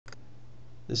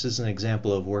This is an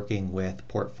example of working with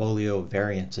portfolio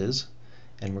variances,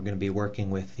 and we're going to be working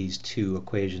with these two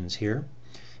equations here.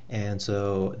 And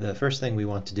so the first thing we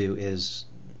want to do is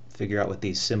figure out what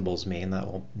these symbols mean. That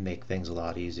will make things a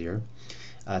lot easier.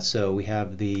 So we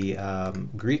have the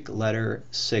Greek letter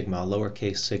sigma,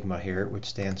 lowercase sigma here, which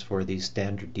stands for the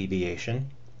standard deviation.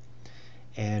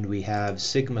 And we have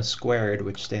sigma squared,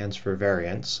 which stands for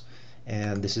variance.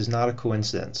 And this is not a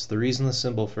coincidence. The reason the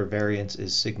symbol for variance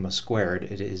is sigma squared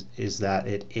is that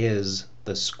it is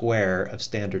the square of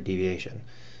standard deviation.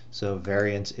 So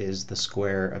variance is the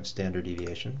square of standard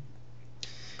deviation.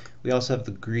 We also have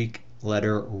the Greek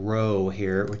letter rho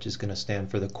here, which is going to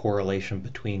stand for the correlation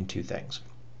between two things.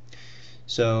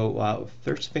 So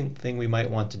first thing we might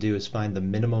want to do is find the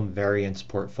minimum variance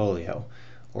portfolio.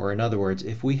 Or in other words,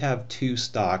 if we have two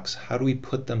stocks, how do we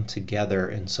put them together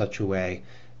in such a way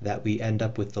that we end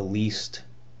up with the least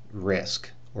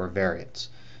risk or variance?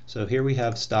 So here we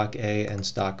have stock A and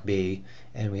stock B,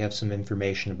 and we have some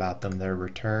information about them: their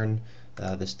return,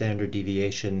 the standard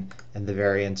deviation, and the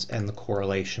variance, and the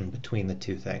correlation between the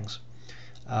two things.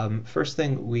 First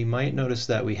thing, we might notice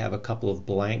that we have a couple of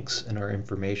blanks in our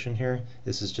information here.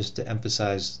 This is just to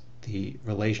emphasize the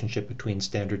relationship between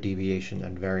standard deviation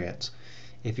and variance.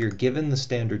 If you're given the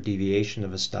standard deviation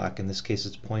of a stock, in this case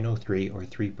it's 0.03 or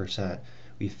 3%,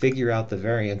 we figure out the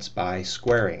variance by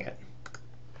squaring it.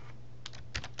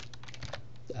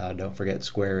 Don't forget,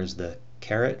 square is the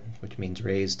caret, which means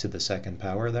raised to the second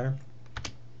power there.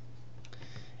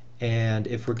 And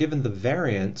if we're given the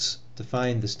variance, to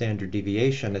find the standard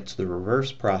deviation, it's the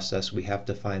reverse process. We have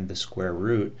to find the square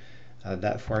root.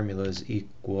 That formula is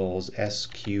equals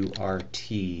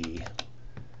SQRT.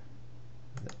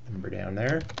 That number down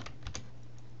there.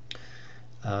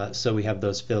 So we have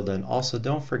those filled in. Also,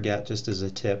 don't forget, just as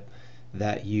a tip,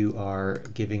 that you are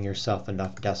giving yourself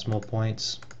enough decimal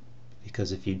points,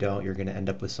 because if you don't, you're going to end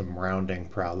up with some rounding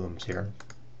problems here.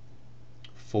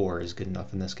 4 is good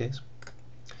enough in this case.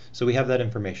 So we have that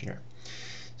information here.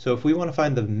 So if we want to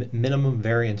find the minimum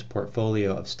variance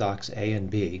portfolio of stocks A and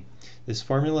B, this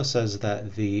formula says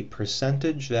that the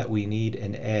percentage that we need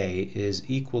in A is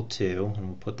equal to, and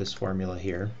we'll put this formula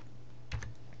here,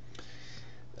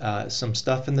 some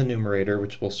stuff in the numerator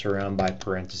which we'll surround by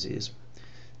parentheses.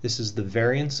 This is the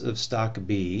variance of stock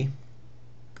B.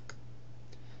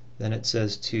 Then it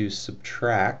says to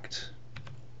subtract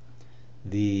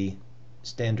the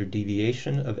standard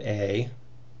deviation of A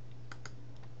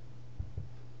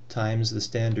times the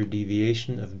standard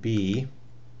deviation of B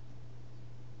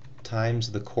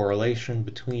times the correlation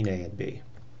between A and B.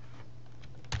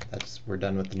 We're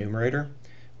done with the numerator.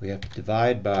 We have to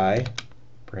divide by,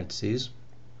 parentheses,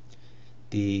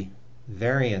 the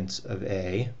variance of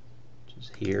A, which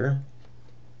is here,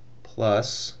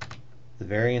 plus the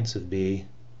variance of B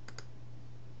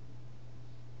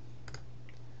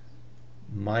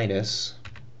minus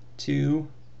 2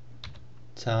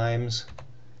 times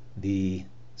the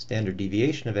standard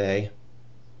deviation of A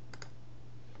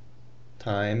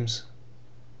times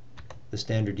the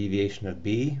standard deviation of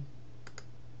B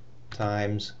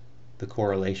times the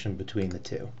correlation between the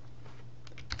two.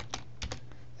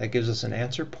 That gives us an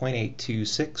answer,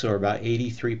 0.826, or about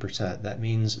 83%. That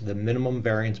means the minimum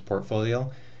variance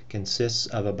portfolio consists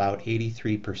of about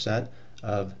 83%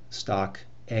 of stock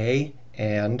A,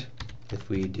 and if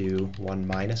we do 1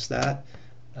 minus that,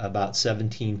 about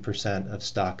 17% of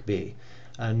stock B.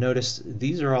 Notice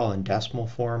these are all in decimal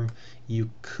form. You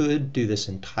could do this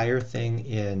entire thing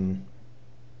in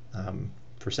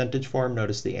percentage form.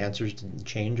 Notice the answers didn't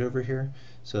change over here,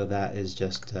 so that is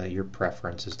just your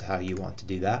preference as to how you want to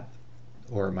do that,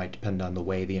 or it might depend on the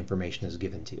way the information is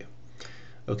given to you.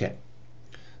 Okay,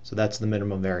 so that's the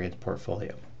minimum variance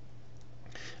portfolio.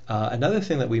 Another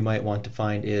thing that we might want to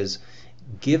find is,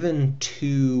 given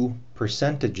two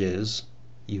percentages,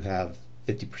 you have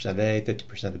 50% of A,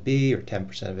 50% of B, or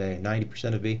 10% of A and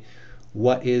 90% of B,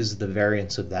 what is the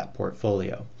variance of that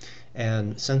portfolio?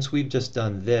 And since we've just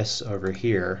done this over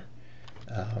here,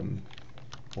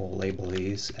 we'll label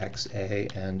these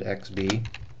XA and XB.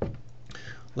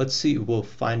 Let's see, we'll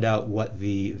find out what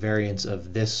the variance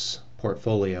of this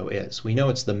portfolio is. We know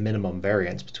it's the minimum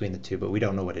variance between the two, but we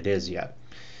don't know what it is yet.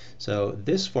 So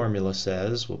this formula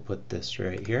says, we'll put this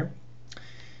right here,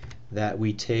 that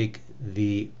we take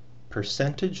the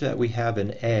percentage that we have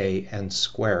in A and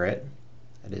square it,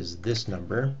 that is this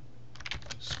number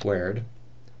squared,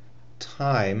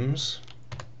 times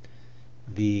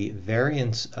the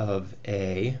variance of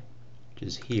A, which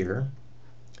is here,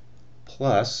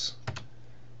 plus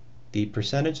the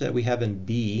percentage that we have in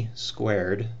B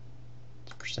squared,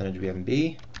 the percentage we have in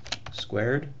B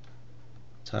squared,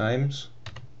 times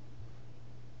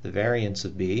the variance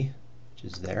of B, which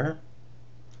is there,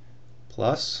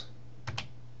 plus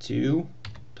 2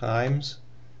 times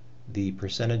the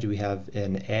percentage we have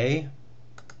in A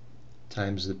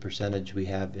times the percentage we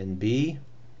have in B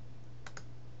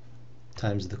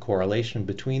times the correlation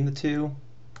between the two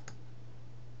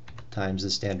times the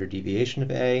standard deviation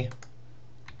of A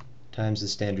times the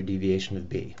standard deviation of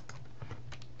B.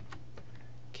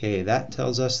 Okay, that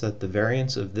tells us that the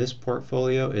variance of this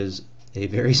portfolio is a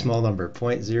very small number,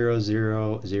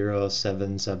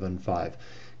 0.000775.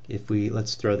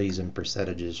 Let's throw these in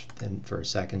percentages for a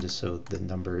second just so the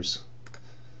numbers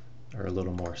are a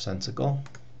little more sensical,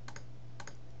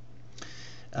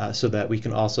 so that we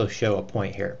can also show a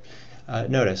point here.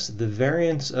 Notice the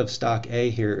variance of stock A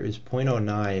here is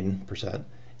 0.09%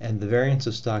 and the variance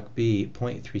of stock B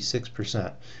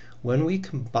 0.36%. When we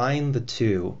combine the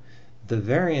two, the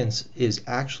variance is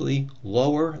actually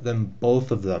lower than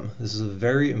both of them. This is a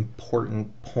very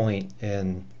important point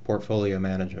in portfolio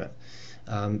management.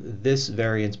 This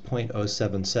variance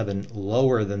 0.077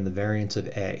 lower than the variance of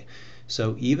A.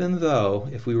 So even though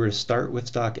if we were to start with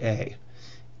stock A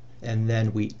and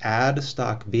then we add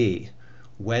stock B,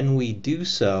 when we do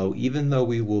so, even though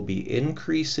we will be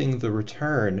increasing the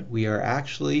return, we are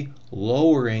actually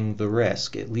lowering the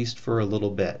risk, at least for a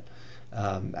little bit,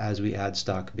 as we add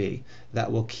stock B.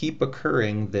 That will keep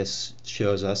occurring, this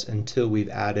shows us, until we've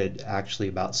added actually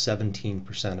about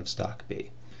 17% of stock B.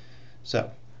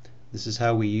 So this is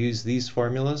how we use these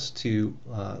formulas to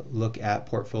look at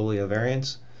portfolio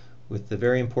variance, with the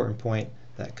very important point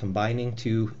that combining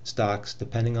two stocks,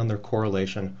 depending on their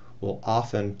correlation, will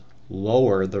often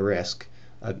lower the risk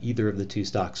of either of the two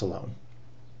stocks alone.